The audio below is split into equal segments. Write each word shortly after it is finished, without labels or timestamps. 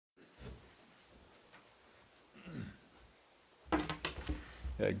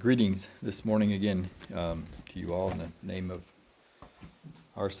Greetings this morning again to you all in the name of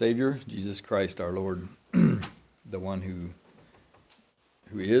our Savior, Jesus Christ, our Lord, the one who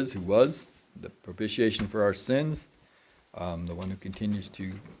is, who was, the propitiation for our sins, the one who continues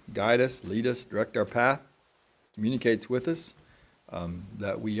to guide us, lead us, direct our path, communicates with us,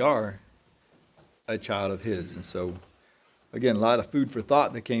 that we are a child of His. And so, again, a lot of food for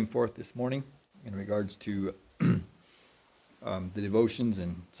thought that came forth this morning in regards to the devotions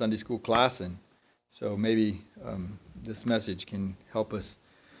and Sunday school class, and so maybe this message can help us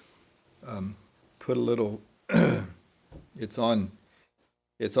put a little. It's on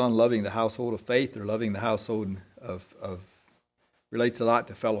loving the household of faith, or loving the household of relates a lot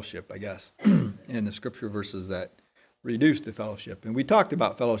to fellowship, I guess, in the scripture verses that reduce to fellowship. And we talked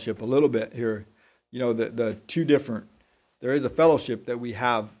about fellowship a little bit here. You know, the two different. There is a fellowship that we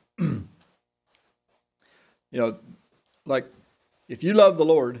have. Like, if you love the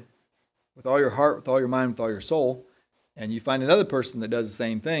Lord with all your heart, with all your mind, with all your soul, and you find another person that does the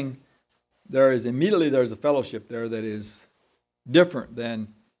same thing, there's a fellowship there that is different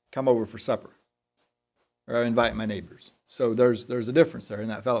than come over for supper or I invite my neighbors. So there's a difference there in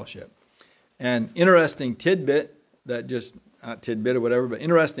that fellowship. And interesting tidbit, that just, not tidbit or whatever, but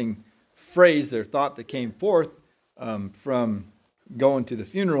interesting phrase or thought that came forth from going to the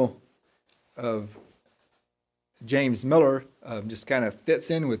funeral of James Miller, just kind of fits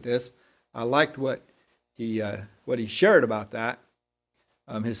in with this. I liked what he shared about that.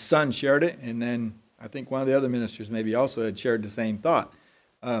 His son shared it, and then I think one of the other ministers maybe also had shared the same thought.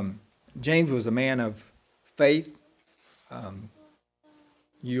 James was a man of faith.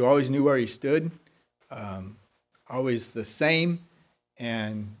 You always knew where he stood, always the same,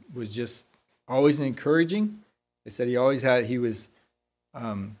 and was just always encouraging. They said he was,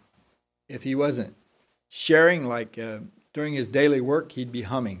 if he wasn't sharing, like during his daily work, he'd be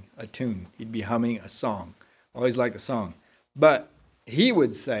humming a tune. He'd be humming a song. Always liked a song. But he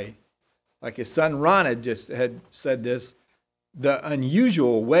would say, like his son Ron had said this, the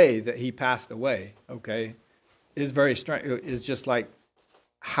unusual way that he passed away, okay, is very strange. It's just like,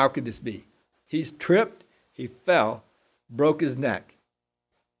 how could this be? He's tripped, he fell, broke his neck,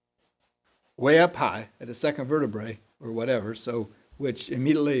 way up high at the second vertebrae or whatever, so which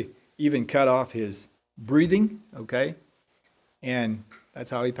immediately even cut off his breathing, okay? And that's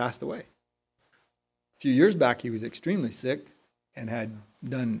how he passed away. A few years back, he was extremely sick and had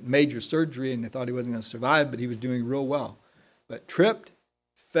done major surgery, and they thought he wasn't going to survive, but he was doing real well. But tripped,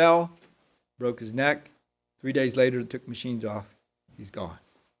 fell, broke his neck. 3 days later, took machines off. He's gone.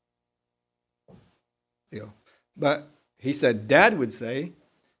 But he said, Dad would say,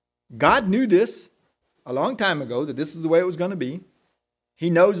 God knew this a long time ago, that this is the way it was going to be. He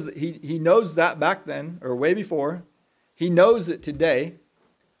knows that he knows that back then, or way before. He knows it today,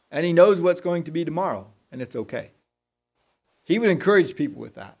 and he knows what's going to be tomorrow, and it's okay. He would encourage people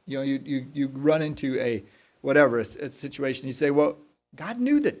with that. You know, you run into a situation. You say, well, God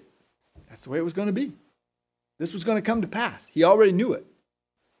knew that that's the way it was going to be. This was going to come to pass. He already knew it,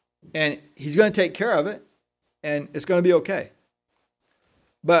 and He's going to take care of it, and it's going to be okay.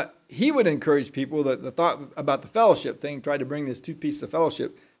 But he would encourage people that the thought about the fellowship thing, tried to bring this two pieces of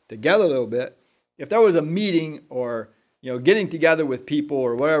fellowship together a little bit. If there was a meeting or, getting together with people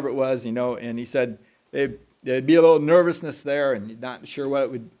or whatever it was, and he said there'd be a little nervousness there and not sure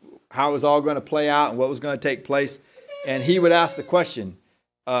how it was all going to play out and what was going to take place. And he would ask the question,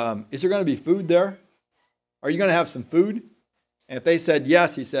 is there going to be food there? Are you going to have some food? And if they said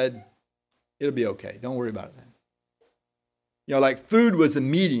yes, he said, it'll be okay. Don't worry about it then. Like food was the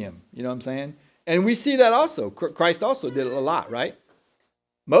medium, you know what I'm saying? And we see that also. Christ also did it a lot, right?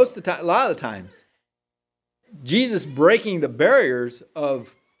 A lot of the times. Jesus breaking the barriers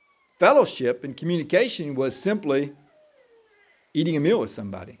of fellowship and communication was simply eating a meal with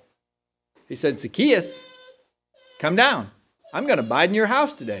somebody. He said, Zacchaeus, come down. I'm going to abide in your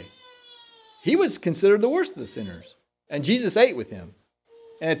house today. He was considered the worst of the sinners. And Jesus ate with him.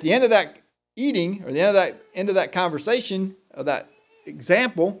 And at the end of that eating, or the end of that conversation, of that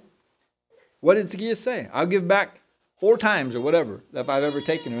example, what did Zacchaeus say? I'll give back 4 times or whatever if I've ever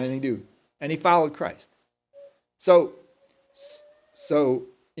taken or anything to do. And he followed Christ. So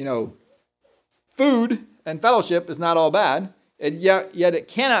food and fellowship is not all bad. And yet it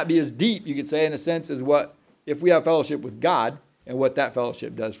cannot be as deep, you could say, in a sense, as what if we have fellowship with God and what that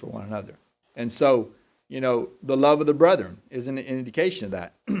fellowship does for one another. And so, the love of the brethren is an indication of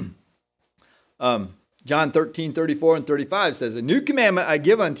that. John 13:34 and 35 says, a new commandment I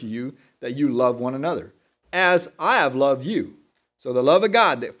give unto you, that you love one another, as I have loved you. So the love of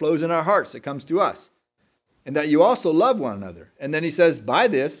God that flows in our hearts, that comes to us, and that you also love one another. And then he says, by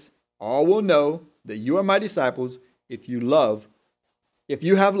this, all will know that you are my disciples if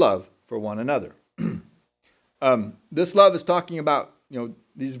you have love for one another. This love is talking about,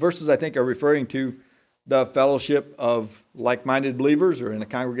 these verses I think are referring to the fellowship of like-minded believers or in a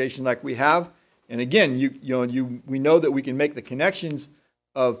congregation like we have. And again, we know that we can make the connections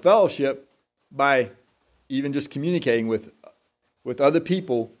of fellowship by even just communicating with other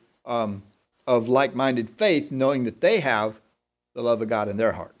people of like-minded faith, knowing that they have the love of God in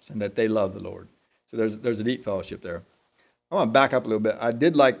their hearts and that they love the Lord. So there's a deep fellowship there. I want to back up a little bit.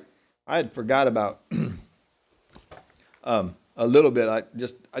 I had forgot about a little bit. I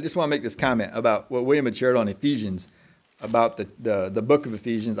just want to make this comment about what William had shared on Ephesians, about the book of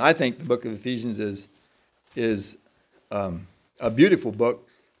Ephesians. I think the book of Ephesians is a beautiful book.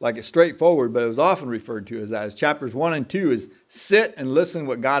 Like, it's straightforward, but it was often referred to as that. As chapters 1 and 2 is sit and listen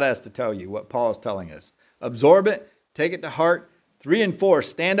what God has to tell you, what Paul is telling us. Absorb it, take it to heart. 3 and 4,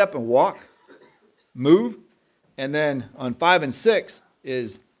 stand up and walk, move. And then on 5 and 6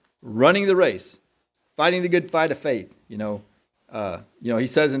 is running the race, fighting the good fight of faith. He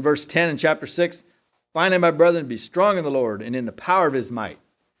says in verse 10 in chapter 6, finally, my brethren, be strong in the Lord and in the power of his might.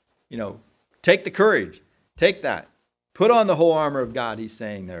 Take the courage, take that. Put on the whole armor of God, he's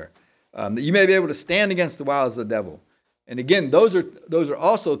saying there, that you may be able to stand against the wiles of the devil. And again, those are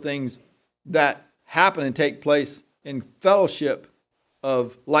also things that happen and take place in fellowship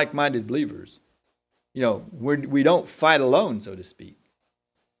of like-minded believers. We don't fight alone, so to speak.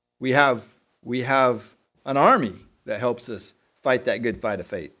 We have an army that helps us fight that good fight of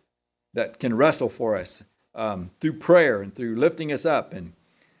faith, that can wrestle for us through prayer and through lifting us up, and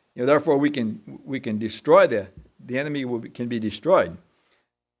therefore we can destroy the enemy can be destroyed.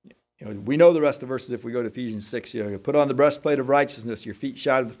 We know the rest of the verses if we go to Ephesians 6. You put on the breastplate of righteousness, your feet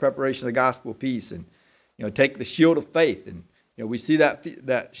shod with the preparation of the gospel of peace, and take the shield of faith. And we see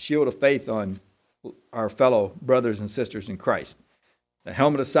that shield of faith on our fellow brothers and sisters in Christ. The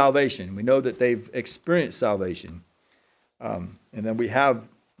helmet of salvation. We know that they've experienced salvation. And then we have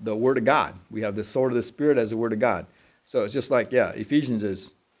the Word of God. We have the sword of the Spirit as the Word of God. So it's just like, Ephesians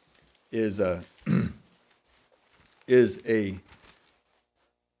is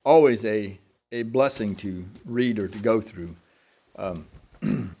always a blessing to read or to go through.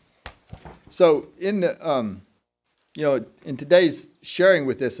 So in in today's sharing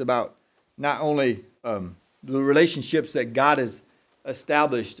with this about not only the relationships that God has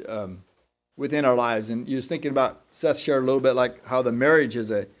established within our lives, and you was thinking about, Seth shared a little bit like how the marriage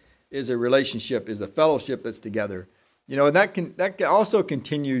is a relationship, is a fellowship that's together. And that also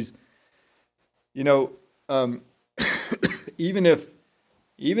continues. Even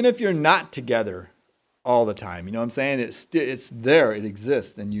if you're not together all the time, what I'm saying? It's there, it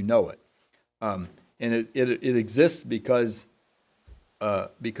exists, and you know it. And it exists because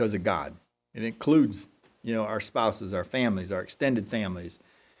of God. It includes, our spouses, our families, our extended families.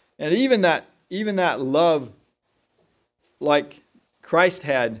 And even that love like Christ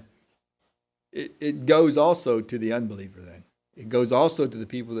had, it goes also to the unbeliever then. It goes also to the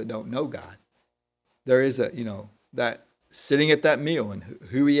people that don't know God. There is that sitting at that meal and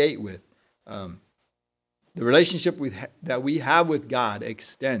who he ate with. The relationship that we have with God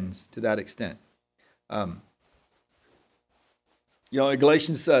extends to that extent.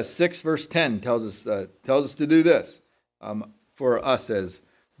 Galatians 6 verse 10 tells us to do this for us as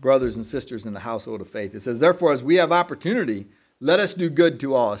brothers and sisters in the household of faith. It says, therefore, as we have opportunity, let us do good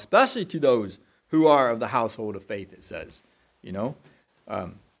to all, especially to those who are of the household of faith, it says.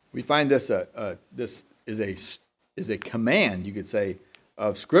 We find this is a command, you could say,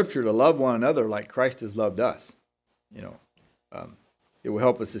 of Scripture to love one another like Christ has loved us. It will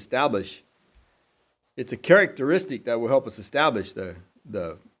help us establish. It's a characteristic that will help us establish the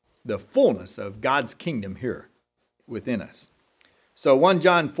fullness of God's kingdom here within us. So 1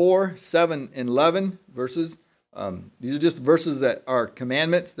 John 4, 7 and 11 verses. These are just verses that are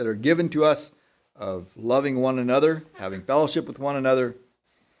commandments that are given to us of loving one another, having fellowship with one another.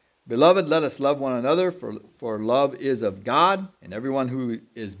 Beloved, let us love one another, for love is of God, and everyone who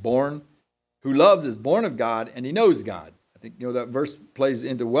loves is born of God, and he knows God. I think that verse plays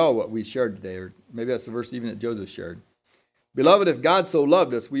into well what we shared today, or maybe that's the verse even that Joseph shared. Beloved, if God so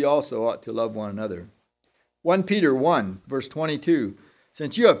loved us, we also ought to love one another. 1 Peter 1, verse 22,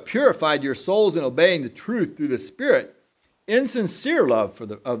 since you have purified your souls in obeying the truth through the Spirit, in sincere love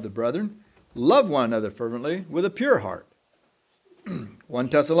of the brethren, love one another fervently with a pure heart. 1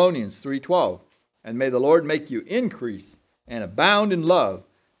 Thessalonians 3:12, and may the Lord make you increase and abound in love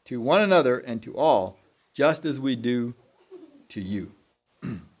to one another and to all, just as we do to you.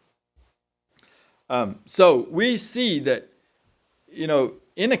 So we see that,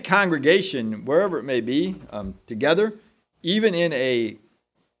 in a congregation, wherever it may be, together, even in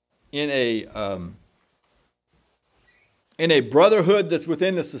a brotherhood that's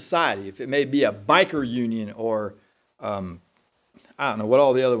within the society, if it may be a biker union or I don't know what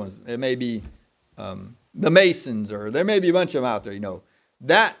all the other ones, it may be the Masons, or there may be a bunch of them out there,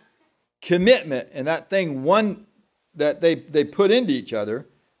 that commitment and that thing that they put into each other,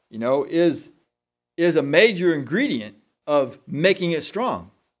 is a major ingredient of making it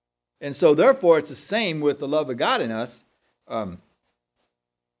strong. And so therefore it's the same with the love of God in us,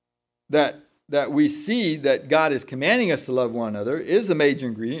 that we see that God is commanding us to love one another is the major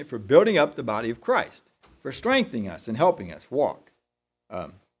ingredient for building up the body of Christ, for strengthening us and helping us walk.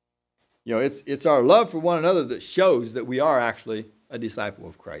 It's our love for one another that shows that we are actually a disciple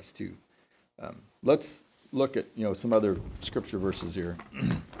of Christ too. Let's look at some other scripture verses here.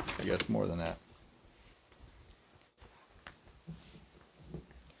 I guess more than that.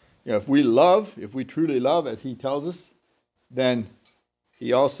 If we truly love as he tells us, then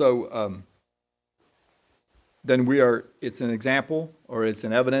he also it's an example, or it's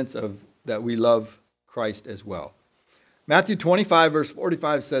an evidence of that we love Christ as well. Matthew 25, verse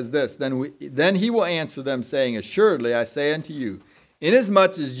 45 says this, Then he will answer them, saying, Assuredly, I say unto you,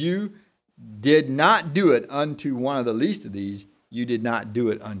 inasmuch as you did not do it unto one of the least of these, you did not do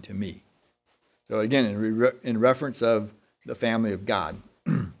it unto me. So again, in reference of the family of God.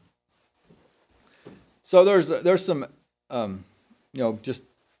 So there's some, just,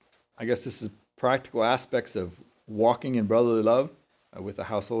 I guess this is practical aspects of walking in brotherly love with the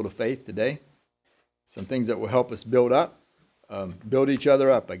household of faith today. Some things that will help us build each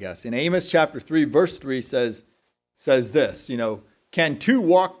other up, I guess. In Amos chapter 3, verse 3 says this, can two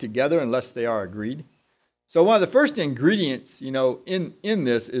walk together unless they are agreed? So one of the first ingredients, in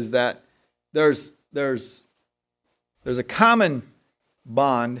this is that there's a common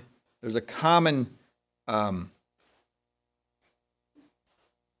bond, there's a common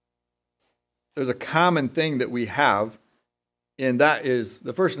thing that we have, and that is,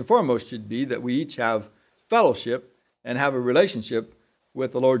 the first and foremost should be that we each have fellowship and have a relationship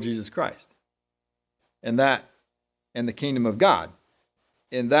with the Lord Jesus Christ. And the kingdom of God.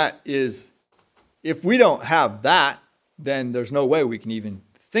 And that is, if we don't have that, then there's no way we can even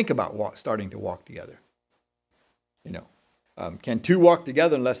think about starting to walk together. Can two walk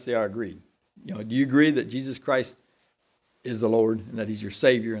together unless they are agreed? Do you agree that Jesus Christ is the Lord and that he's your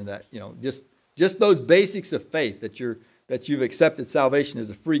Savior, and that, just those basics of faith, that you've accepted salvation as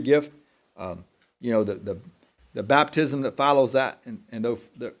a free gift, the baptism that follows that, and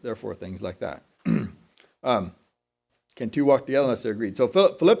therefore things like that. Can two walk together unless they're agreed? So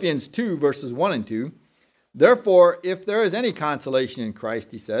Philippians 2, verses 1 and 2. Therefore, if there is any consolation in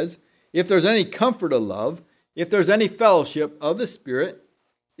Christ, he says, if there's any comfort of love, if there's any fellowship of the Spirit,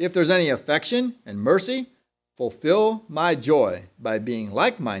 if there's any affection and mercy, fulfill my joy by being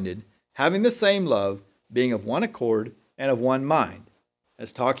like-minded, having the same love, being of one accord and of one mind.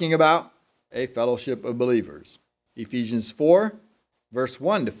 That's talking about a fellowship of believers. Ephesians 4, verse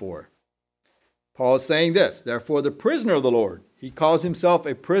 1 to 4. Paul is saying this, therefore the prisoner of the Lord, he calls himself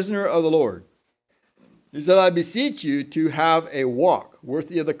a prisoner of the Lord. He said, I beseech you to have a walk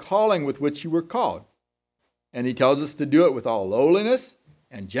worthy of the calling with which you were called. And he tells us to do it with all lowliness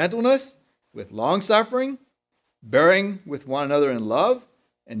and gentleness, with long-suffering, bearing with one another in love,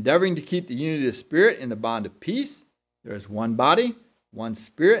 endeavoring to keep the unity of the Spirit in the bond of peace. There is one body, one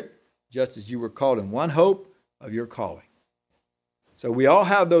Spirit, just as you were called in one hope of your calling. So we all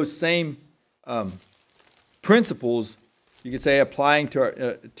have those same principles, you could say, applying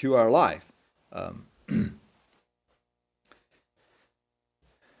to our life.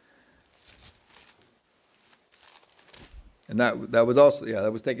 And that was also,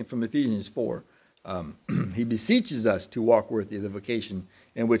 that was taken from Ephesians 4. He beseeches us to walk worthy of the vocation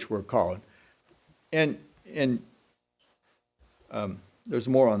in which we're called. And there's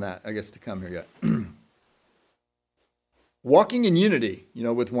more on that, I guess, to come here yet. Walking in unity,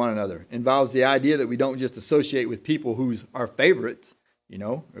 with one another involves the idea that we don't just associate with people who's our favorites,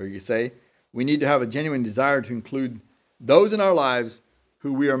 or you say, we need to have a genuine desire to include those in our lives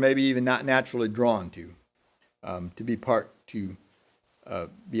who we are maybe even not naturally drawn to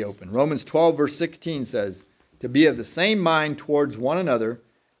be open. Romans 12, verse 16 says, to be of the same mind towards one another.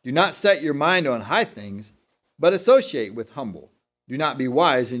 Do not set your mind on high things, but associate with humble. Do not be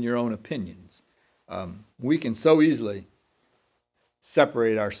wise in your own opinions. We can so easily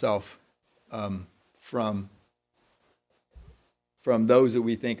separate ourselves from those that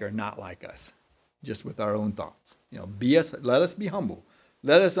we think are not like us, just with our own thoughts. Let us be humble.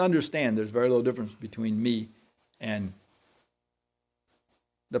 let us understand there's very little difference between me and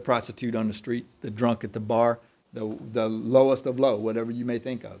the prostitute on the streets, the drunk at the bar, the lowest of low, whatever you may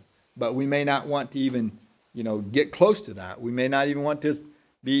think of. But we may not want to even, get close to that. We may not even want to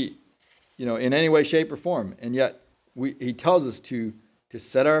be, in any way, shape, or form. And yet, he tells us to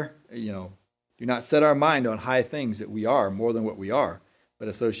set our, do not set our mind on high things that we are more than what we are, but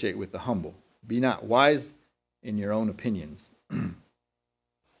associate with the humble. Be not wise in your own opinions.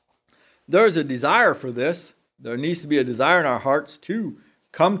 There's a desire for this. There needs to be a desire in our hearts to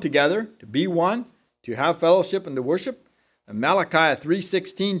come together, to be one, to have fellowship and to worship. And Malachi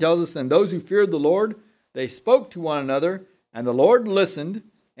 3:16 tells us, "Then those who feared the Lord, they spoke to one another, and the Lord listened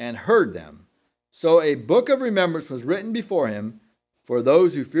and heard them. So a book of remembrance was written before him for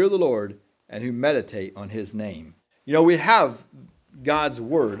those who fear the Lord and who meditate on his name." We have God's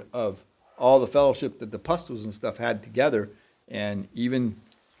word of all the fellowship that the apostles and stuff had together, and even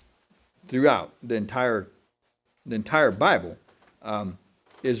throughout the entire Bible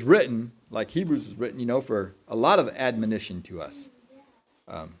is written, like Hebrews was written, for a lot of admonition to us.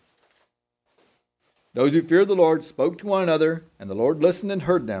 Those who feared the Lord spoke to one another, and the Lord listened and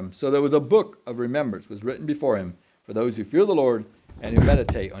heard them. So there was a book of remembrance was written before him for those who fear the Lord and who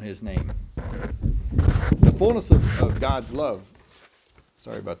meditate on his name. The fullness of God's love.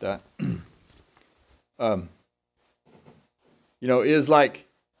 Sorry about that. Is like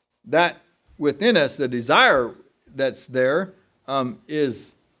that within us. The desire that's there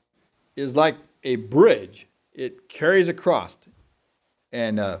is like a bridge. It carries across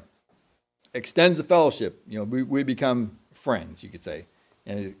and extends the fellowship. We become friends, you could say,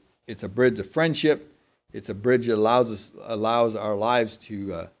 and it's a bridge of friendship. It's a bridge that allows our lives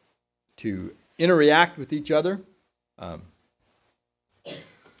to interact with each other.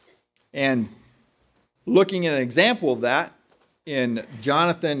 And looking at an example of that in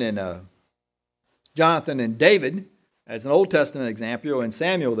Jonathan and David, as an Old Testament example, in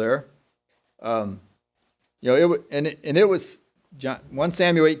Samuel there, it was 1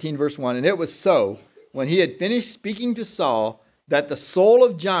 Samuel 18 verse 1, "And it was so, when he had finished speaking to Saul, that the soul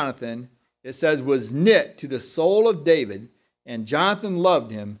of Jonathan," it says, "was knit to the soul of David, and Jonathan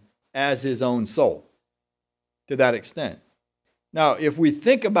loved him as his own soul." To that extent. Now, if we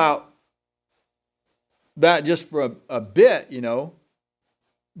think about that just for a bit,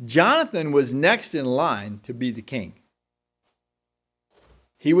 Jonathan was next in line to be the king.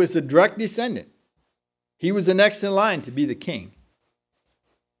 He was the direct descendant. He was the next in line to be the king.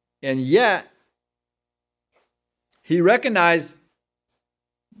 And yet, he recognized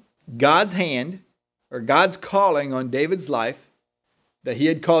God's hand or God's calling on David's life, that he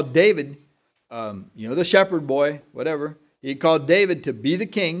had called David, the shepherd boy, whatever. He had called David to be the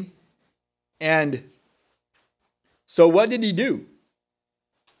king. And so what did he do?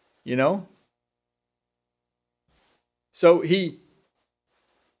 So he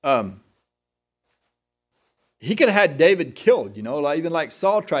could have had David killed, even like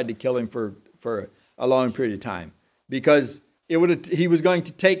Saul tried to kill him for a long period of time, because he was going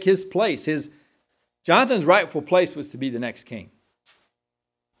to take his place. Jonathan's rightful place was to be the next king.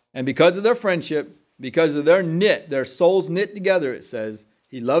 And because of their friendship, because of their souls knit together, it says,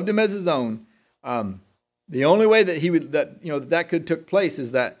 he loved him as his own. The only way that that could took place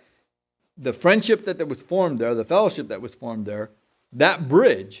is that the friendship that was formed there, the fellowship that was formed there, that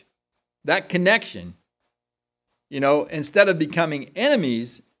bridge, that connection, instead of becoming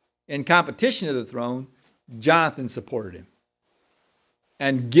enemies in competition to the throne, Jonathan supported him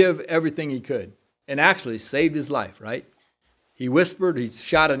and give everything he could, and actually saved his life, right? He whispered, he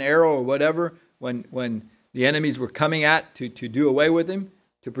shot an arrow or whatever when the enemies were coming to do away with him,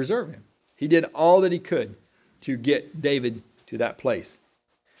 to preserve him. He did all that he could to get David to that place.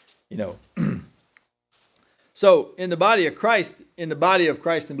 So in the body of Christ and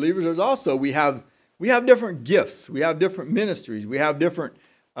believers, there's also we have different gifts, we have different ministries, we have different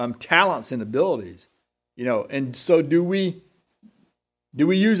talents and abilities, and so do we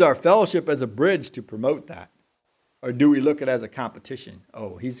use our fellowship as a bridge to promote that, or do we look at it as a competition?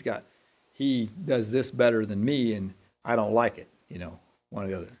 Oh, he does this better than me, and I don't like it, one or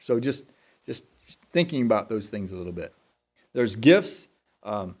the other. So just thinking about those things a little bit. There's gifts.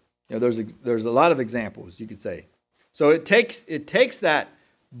 There's a lot of examples, you could say. So it takes that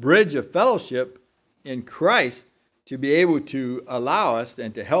bridge of fellowship in Christ to be able to allow us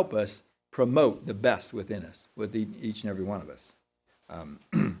and to help us promote the best within us, with each and every one of us.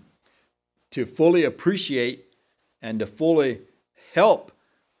 To fully appreciate and to fully help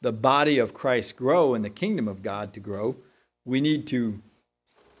the body of Christ grow and the kingdom of God to grow, we need to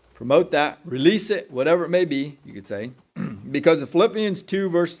promote that, release it, whatever it may be, you could say. Because Philippians 2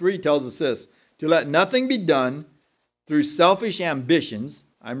 verse 3 tells us this, to let nothing be done through selfish ambitions.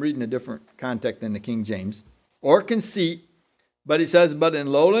 I'm reading a different context than the King James. Or conceit. But he says, but in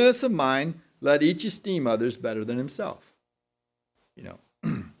lowliness of mind, let each esteem others better than himself.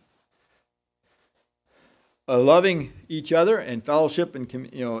 Loving each other and fellowship and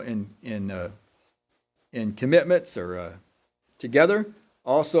in commitments or together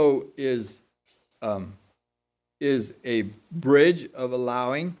also is a bridge of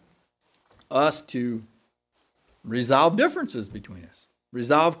allowing us to resolve differences between us,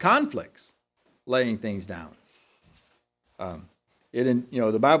 resolve conflicts, laying things down.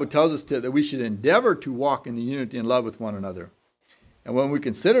 The Bible tells us that we should endeavor to walk in the unity and love with one another. And when we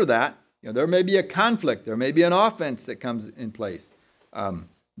consider that, there may be a conflict, there may be an offense that comes in place.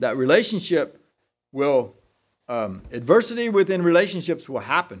 That relationship will, adversity within relationships will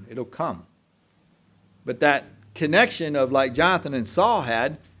happen. It'll come. But that connection of like Jonathan and Saul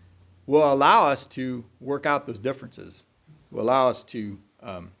had will allow us to work out those differences. Will allow us to...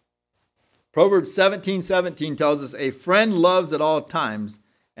 Proverbs 17:17 tells us, a friend loves at all times,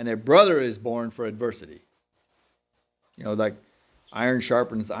 and a brother is born for adversity. Like iron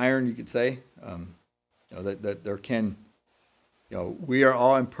sharpens iron, you could say. That there can, we are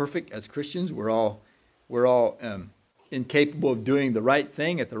all imperfect as Christians. We're all incapable of doing the right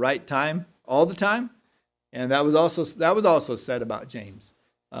thing at the right time all the time. And that was also said about James.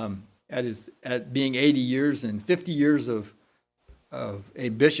 At being 80 years and 50 years of a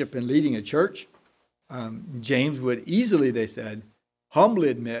bishop and leading a church, James would easily, they said, humbly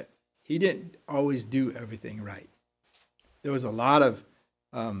admit he didn't always do everything right. There was a lot of,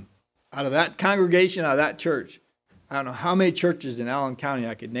 out of that congregation, out of that church, I don't know how many churches in Allen County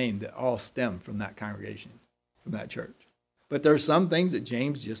I could name that all stem from that congregation, from that church. But there are some things that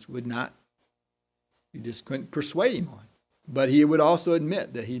James just would not, you just couldn't persuade him on. But he would also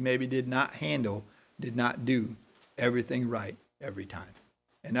admit that he maybe did not do everything right every time.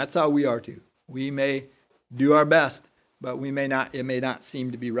 And that's how we are too. We may do our best, but it may not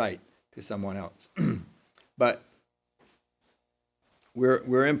seem to be right to someone else. But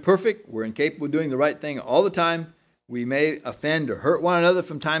we're imperfect, we're incapable of doing the right thing all the time. We may offend or hurt one another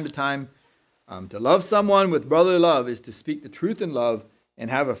from time to time. To love someone with brotherly love is to speak the truth in love and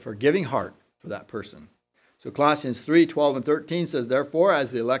have a forgiving heart for that person. So Colossians 3:12 and 13 says, therefore,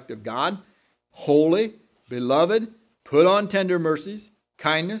 as the elect of God, holy, beloved, put on tender mercies,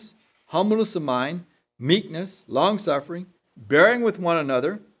 kindness, humbleness of mind, meekness, long-suffering, bearing with one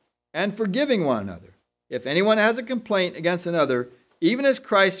another, and forgiving one another. If anyone has a complaint against another, even as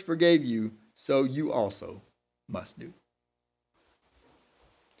Christ forgave you, so you also must do.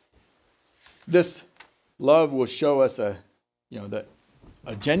 This love will show us a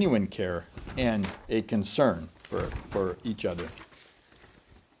genuine care and a concern for each other.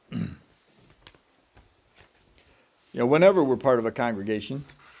 Whenever we're part of a congregation,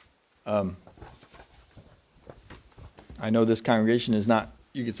 I know this congregation is not,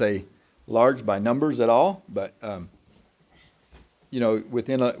 you could say, large by numbers at all, but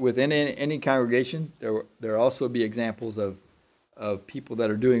within any congregation, there also be examples of people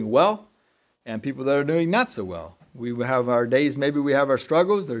that are doing well and people that are doing not so well. We have our days, maybe we have our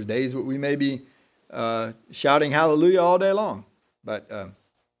struggles. There's days that we may be shouting hallelujah all day long. But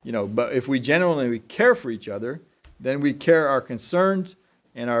if we genuinely care for each other, then we care our concerns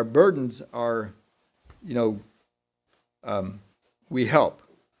and our burdens are, we help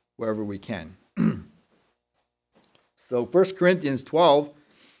wherever we can. So 1 Corinthians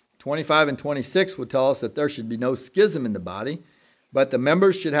 12:25 and 26 will tell us that there should be no schism in the body, but the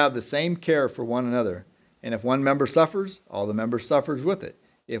members should have the same care for one another. And if one member suffers, all the members suffers with it.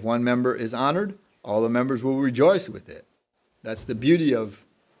 If one member is honored, all the members will rejoice with it. That's the beauty of,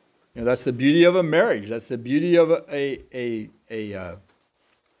 that's the beauty of a marriage. That's the beauty of a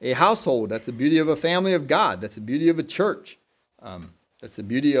household. That's the beauty of a family of God. That's the beauty of a church. That's the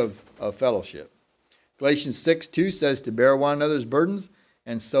beauty of fellowship. Galatians 6:2 says to bear one another's burdens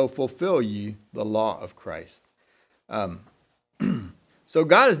and so fulfill ye the law of Christ. So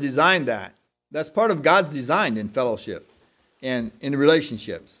God has designed that. That's part of God's design in fellowship and in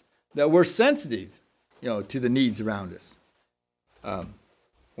relationships, that we're sensitive, to the needs around us.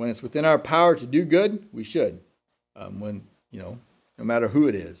 When it's within our power to do good, we should. No matter who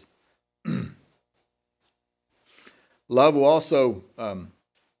it is. Love will also,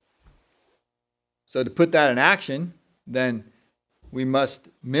 so to put that in action, then we must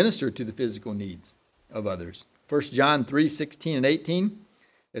minister to the physical needs of others. 1 John 3:16 and 18,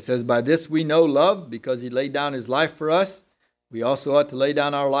 it says, by this we know love, because he laid down his life for us. We also ought to lay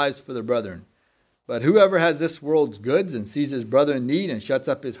down our lives for the brethren. But whoever has this world's goods and sees his brother in need and shuts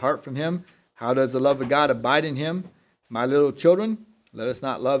up his heart from him, how does the love of God abide in him? My little children, let us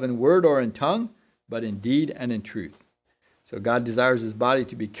not love in word or in tongue, but in deed and in truth. So God desires his body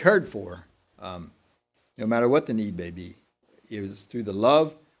to be cared for, no matter what the need may be. It was through the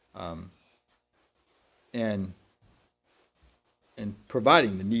love and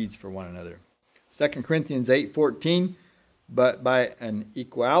providing the needs for one another. 2 Corinthians 8:14, but by an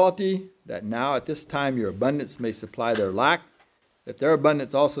equality, that now at this time your abundance may supply their lack, that their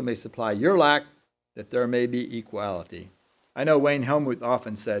abundance also may supply your lack, that there may be equality. I know Wayne Helmuth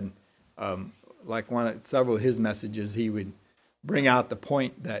often said, like several of his messages, he would bring out the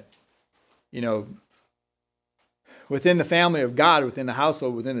point that, within the family of God, within the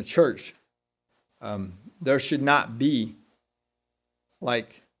household, within the church, there should not be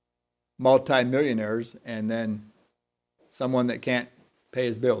like multimillionaires and then someone that can't pay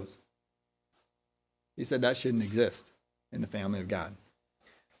his bills. He said that shouldn't exist in the family of God.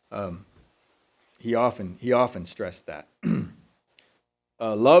 He often stressed that.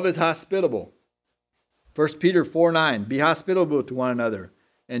 Love is hospitable. 1 Peter 4:9, be hospitable to one another,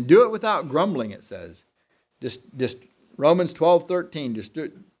 and do it without grumbling, it says. Just Romans 12:13,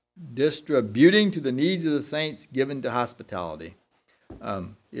 distributing to the needs of the saints, given to hospitality.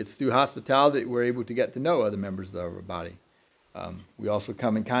 It's through hospitality that we're able to get to know other members of our body. We also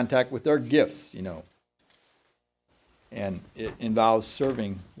come in contact with their gifts, and it involves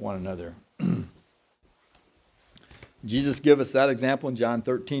serving one another. Jesus gave us that example in John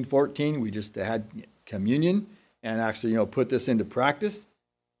 13:14. We just had communion and actually, put this into practice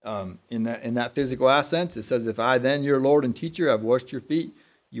in that physical sense. It says, if I then, your Lord and teacher, have washed your feet,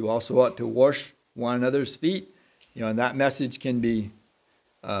 you also ought to wash one another's feet. And that message can be,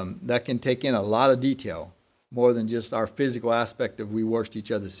 that can take in a lot of detail, more than just our physical aspect of we washed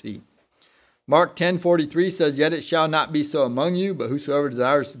each other's feet. Mark 10:43 says, yet it shall not be so among you, but whosoever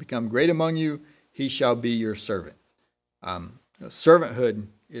desires to become great among you, he shall be your servant. Servanthood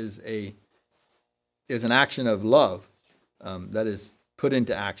is an action of love that is put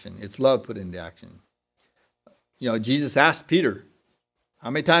into action. It's love put into action. Jesus asked Peter,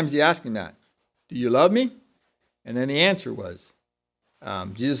 how many times did he ask him that? Do you love me? And then the answer was,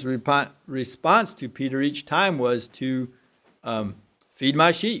 Jesus' response to Peter each time was to feed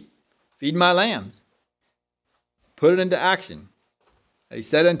my sheep, feed my lambs, put it into action. He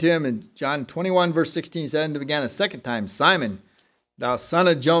said unto him in John 21, verse 16, he said unto him again a second time, Simon, thou son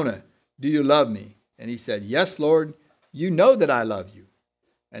of Jonah, do you love me? And he said, yes, Lord, you know that I love you.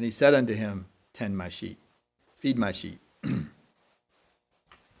 And he said unto him, tend my sheep, feed my sheep.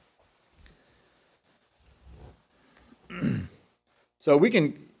 So we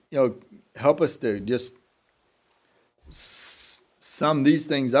can, help us to just sum these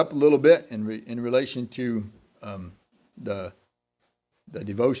things up a little bit in relation to the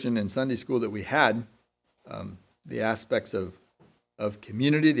devotion and Sunday school that we had, the aspects of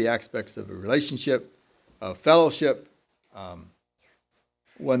community, the aspects of a relationship, of fellowship.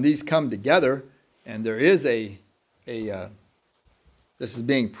 When these come together, and there is this is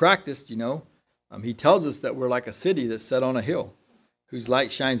being practiced, he tells us that we're like a city that's set on a hill, whose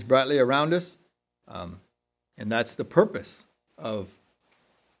light shines brightly around us, and that's the purpose of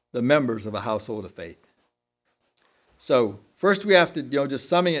the members of a household of faith. So first we have to, just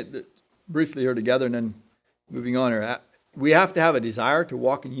summing it briefly here together and then moving on here. We have to have a desire to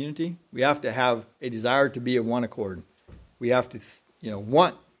walk in unity. We have to have a desire to be of one accord. We have to,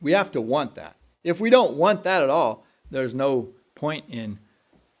 want that. If we don't want that at all, there's no point in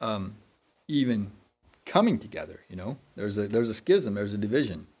even coming together. There's a schism. There's a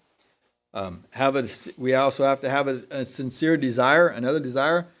division. We also have to have a sincere desire, another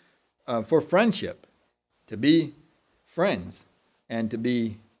desire for friendship, to be friends, and to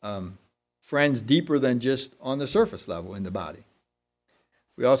be friends deeper than just on the surface level in the body.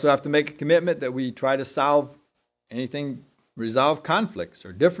 We also have to make a commitment that we try to resolve conflicts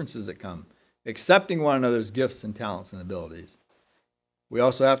or differences that come, accepting one another's gifts and talents and abilities. We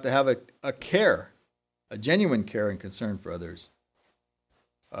also have to have a care, a genuine care and concern for others.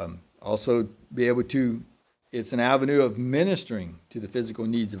 Also be able to, it's an avenue of ministering to the physical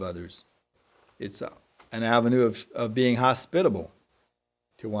needs of others. It's an avenue of being hospitable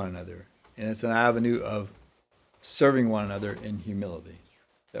to one another. And it's an avenue of serving one another in humility,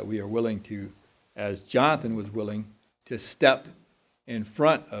 that we are willing to, as Jonathan was willing, to step in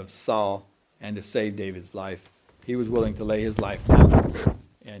front of Saul and to save David's life. He was willing to lay his life down.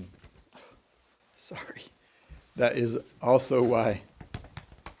 And, that is also why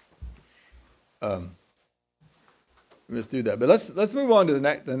let's do that. But let's move on to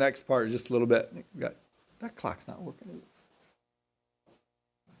the next part just a little bit. I think that clock's not working.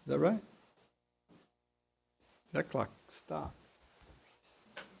 Is that right? That clock stopped.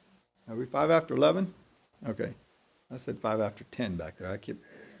 Are we 5 after 11? Okay. I said 5 after 10 back there. I keep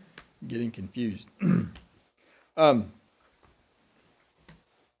getting confused.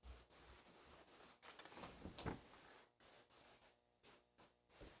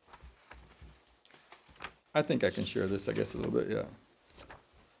 I think I can share this, I guess, a little bit,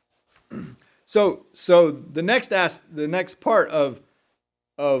 yeah. So the next part of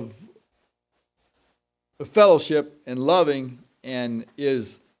fellowship and loving and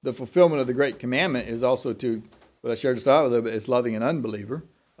is the fulfillment of the great commandment is also to, what I shared just a little bit, is loving an unbeliever,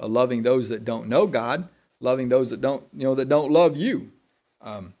 loving those that don't know God, loving those that don't love you.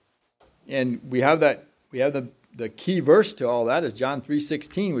 And we have the key verse to all that is John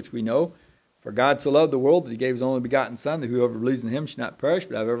 3:16, which we know. For God so loved the world that he gave his only begotten Son, that whoever believes in him should not perish,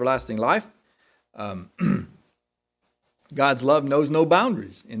 but have everlasting life. God's love knows no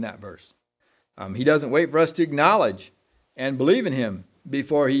boundaries in that verse. He doesn't wait for us to acknowledge and believe in him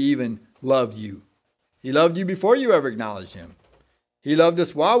before he even loved you. He loved you before you ever acknowledged him. He loved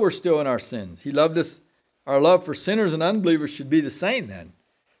us while we're still in our sins. He loved us. Our love for sinners and unbelievers should be the same then.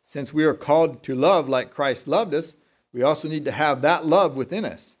 Since we are called to love like Christ loved us, we also need to have that love within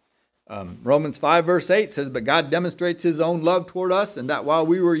us. Romans 5 verse 8 says, but God demonstrates his own love toward us, and that while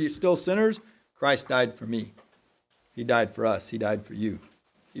we were still sinners, Christ died for me. He died for us. He died for you.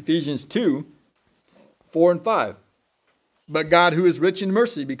 Ephesians 2, 4 and 5. But God, who is rich in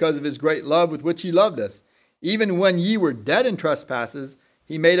mercy, because of his great love with which he loved us, even when ye were dead in trespasses,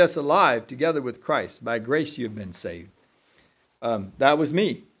 he made us alive together with Christ. By grace you have been saved. That was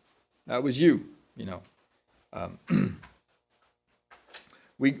me. That was you,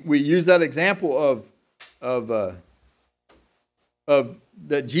 We use that example of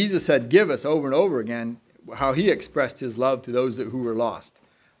that Jesus had give us over and over again, how he expressed his love to those who were lost.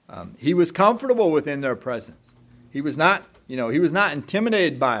 He was comfortable within their presence. He was not, he was not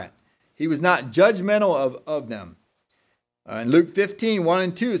intimidated by it. He was not judgmental of them. In Luke 15, 1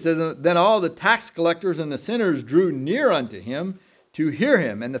 and 2, it says, then all the tax collectors and the sinners drew near unto him to hear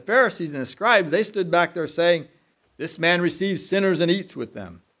him. And the Pharisees and the scribes, they stood back there saying, this man receives sinners and eats with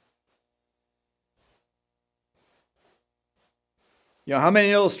them. How many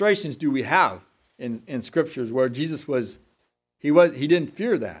illustrations do we have in scriptures where Jesus he didn't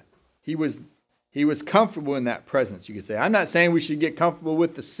fear that. He was comfortable in that presence, you could say. I'm not saying we should get comfortable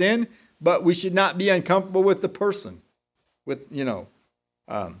with the sin, but we should not be uncomfortable with the person. He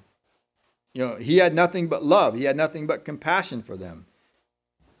had nothing but love. He had nothing but compassion for them.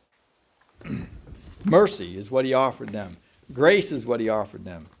 Mercy is what he offered them. Grace is what he offered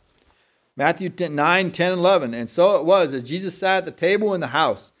them. Matthew 9, 10, and 11. And so it was, as Jesus sat at the table in the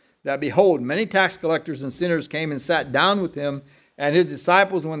house, that behold, many tax collectors and sinners came and sat down with him and his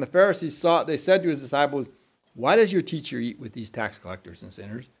disciples. When the Pharisees saw it, they said to his disciples, why does your teacher eat with these tax collectors and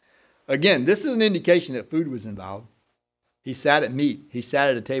sinners? Again, this is an indication that food was involved. He sat at meat. He sat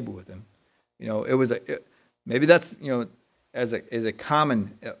at a table with them. Maybe that's, as a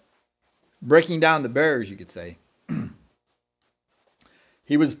common breaking down the barriers, you could say.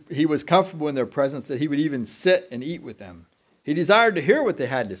 He was comfortable in their presence that he would even sit and eat with them. He desired to hear what they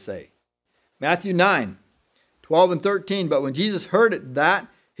had to say. Matthew 9, 12 and 13. But when Jesus heard it, that,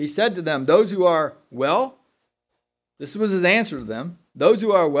 he said to them, those who are well, this was his answer to them, those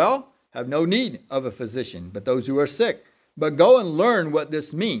who are well have no need of a physician, but those who are sick. But go and learn what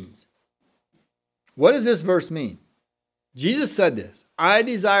this means. What does this verse mean? Jesus said this, I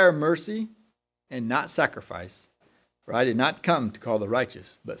desire mercy and not sacrifice, for I did not come to call the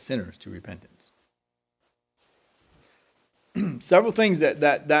righteous, but sinners to repentance. Several things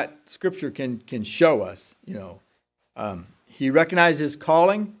that scripture can show us. He recognized his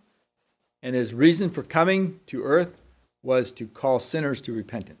calling, and his reason for coming to earth was to call sinners to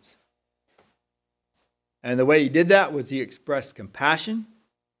repentance. And the way he did that was he expressed compassion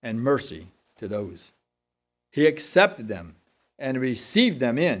and mercy to those. He accepted them and received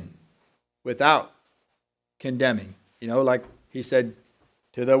them in without condemning. Like he said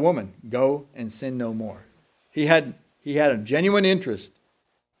to the woman, go and sin no more. He had a genuine interest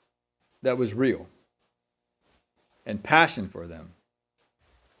that was real and passion for them.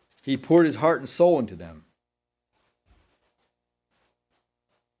 He poured his heart and soul into them.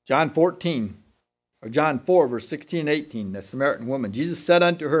 John 4, verse 16 and 18, the Samaritan woman. Jesus said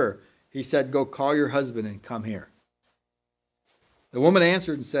unto her, he said, go call your husband and come here. The woman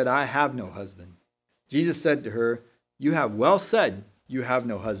answered and said, I have no husband. Jesus said to her, you have well said, you have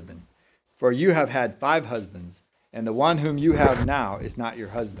no husband. For you have had 5 husbands, and the one whom you have now is not your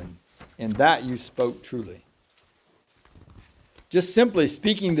husband. In that you spoke truly. Just simply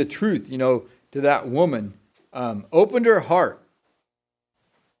speaking the truth, to that woman, opened her heart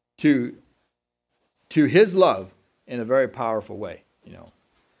to his love in a very powerful way.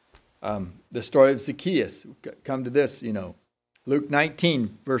 The story of Zacchaeus, come to this, Luke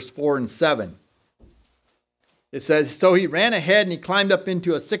 19, verse 4 and 7. It says, so he ran ahead and he climbed up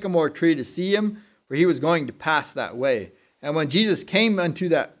into a sycamore tree to see him, for he was going to pass that way. And when Jesus came to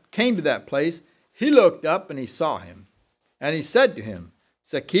that place, he looked up and he saw him. And he said to him,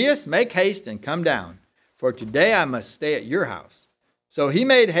 Zacchaeus, make haste and come down, for today I must stay at your house. So he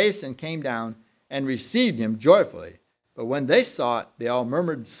made haste and came down and received him joyfully. But when they saw it, they all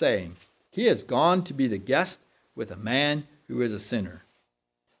murmured, saying, he has gone to be the guest with a man who is a sinner.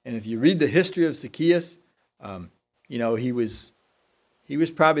 And if you read the history of Zacchaeus, he was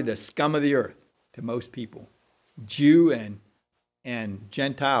probably the scum of the earth to most people, Jew and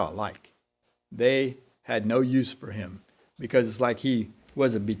Gentile alike. They had no use for him because it's like he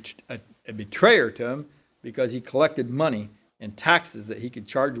was a betrayer to them because he collected money and taxes that he could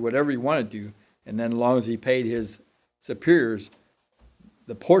charge whatever he wanted to, and then as long as he paid his superiors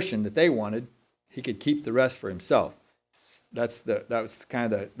the portion that they wanted, he could keep the rest for himself. That was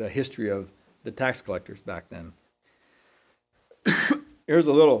kind of the history of the tax collectors back then. Here's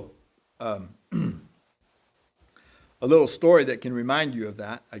a little story that can remind you of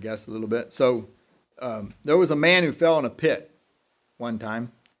that, I guess, a little bit. So there was a man who fell in a pit one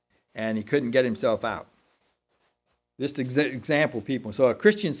time, and he couldn't get himself out. Just example, people. So a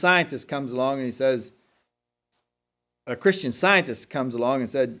Christian scientist comes along and said,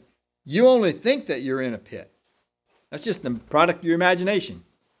 you only think that you're in a pit. That's just the product of your imagination.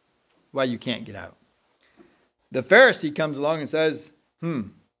 Why you can't get out. The Pharisee comes along and says,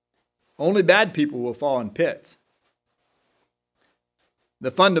 only bad people will fall in pits.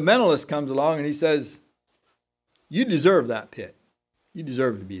 The fundamentalist comes along and he says, you deserve that pit. You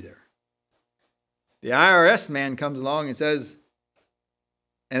deserve to be there. The IRS man comes along and says,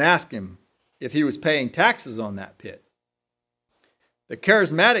 and asks him if he was paying taxes on that pit. The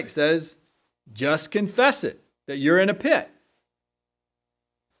charismatic says, just confess it, that you're in a pit.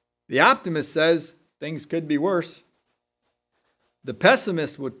 The optimist says, things could be worse. The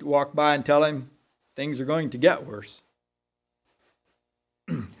pessimist would walk by and tell him, things are going to get worse.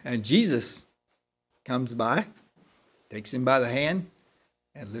 And Jesus comes by, takes him by the hand,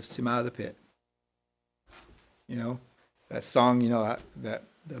 and lifts him out of the pit. That song,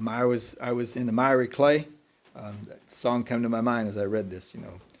 I was in the miry clay. That song came to my mind as I read this,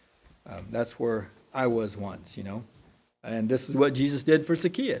 That's where I was once, And this is what Jesus did for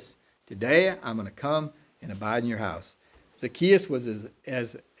Zacchaeus. Today, I'm going to come and abide in your house. Zacchaeus was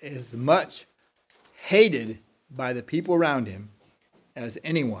as much hated by the people around him as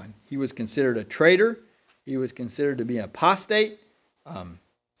anyone. He was considered a traitor. He was considered to be an apostate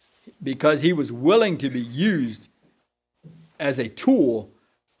because he was willing to be used as a tool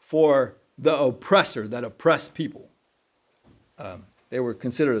for the oppressor that oppressed people. They were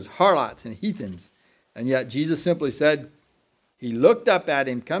considered as harlots and heathens. And yet Jesus simply said, he looked up at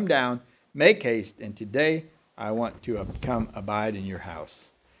him, come down, make haste, and today I want to come abide in your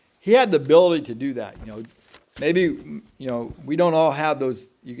house. He had the ability to do that. Maybe, we don't all have those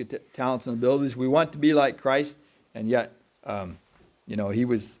talents and abilities. We want to be like Christ, and yet,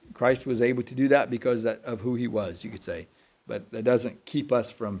 Christ was able to do that because of who he was, you could say. But that doesn't keep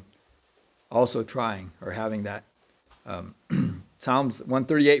us from also trying or having that. Psalms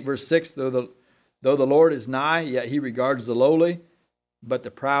 138, verse 6, though the Lord is nigh, yet he regards the lowly, but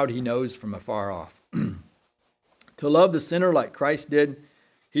the proud he knows from afar off. To love the sinner like Christ did,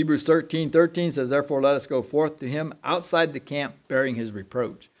 Hebrews 13:13 says, therefore let us go forth to him outside the camp bearing his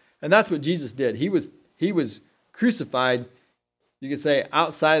reproach. And that's what Jesus did. He was crucified, you could say,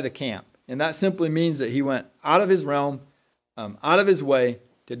 outside of the camp. And that simply means that he went out of his realm, out of his way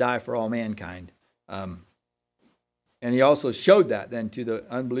to die for all mankind. And he also showed that then to the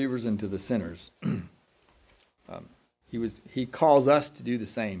unbelievers and to the sinners. He calls us to do the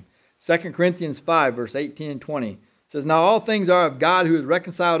same. 2 Corinthians 5, verse 18 and 20 says, now all things are of God who has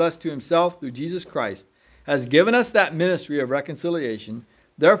reconciled us to himself through Jesus Christ, has given us that ministry of reconciliation.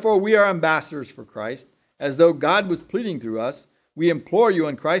 Therefore we are ambassadors for Christ, as though God was pleading through us. We implore you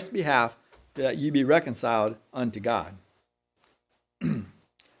on Christ's behalf that ye be reconciled unto God.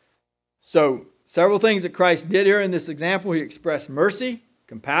 So, several things that Christ did here in this example. He expressed mercy,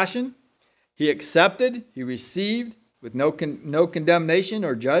 compassion. He accepted, he received with no condemnation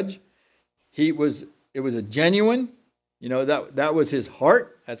or judge. It was a genuine, that was his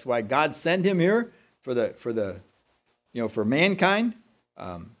heart. That's why God sent him here for the for mankind,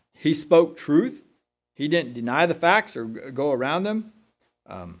 he spoke truth. He didn't deny the facts or go around them.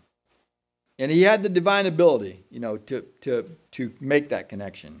 And he had the divine ability, to make that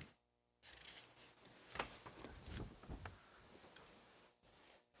connection.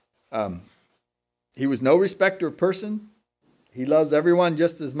 He was no respecter of person. He loves everyone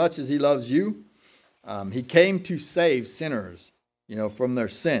just as much as he loves you. He came to save sinners, from their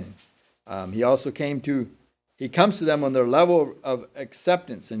sin. He also he comes to them on their level of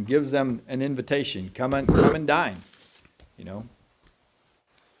acceptance and gives them an invitation. Come and dine,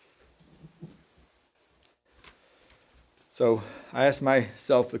 So I ask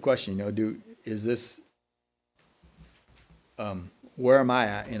myself the question, where am I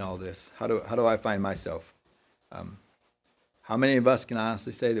at in all this? How do I find myself? How many of us can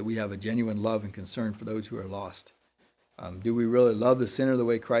honestly say that we have a genuine love and concern for those who are lost? Do we really love the sinner the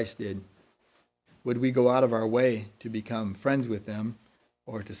way Christ did? Would we go out of our way to become friends with them,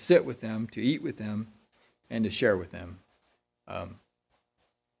 or to sit with them, to eat with them, and to share with them?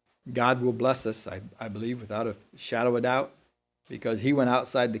 God will bless us, I believe, without a shadow of a doubt, because he went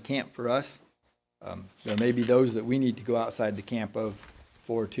outside the camp for us. There may be those that we need to go outside the camp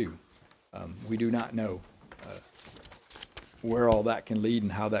for too. We do not know where all that can lead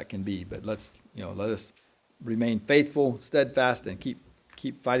and how that can be, but let us remain faithful, steadfast, and keep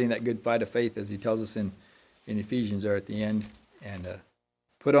fighting that good fight of faith, as he tells us in Ephesians there at the end, and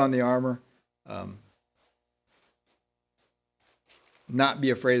put on the armor. Not be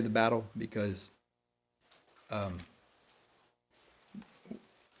afraid of the battle, because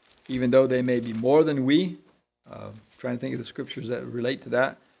even though they may be more than we, trying to think of the scriptures that relate to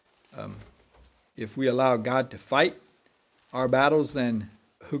that, if we allow God to fight our battles, then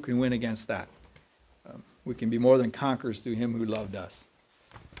who can win against that? We can be more than conquerors through him who loved us.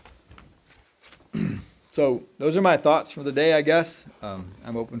 So those are my thoughts for the day, I guess.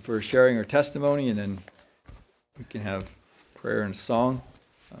 I'm open for sharing our testimony, and then we can have prayer and song.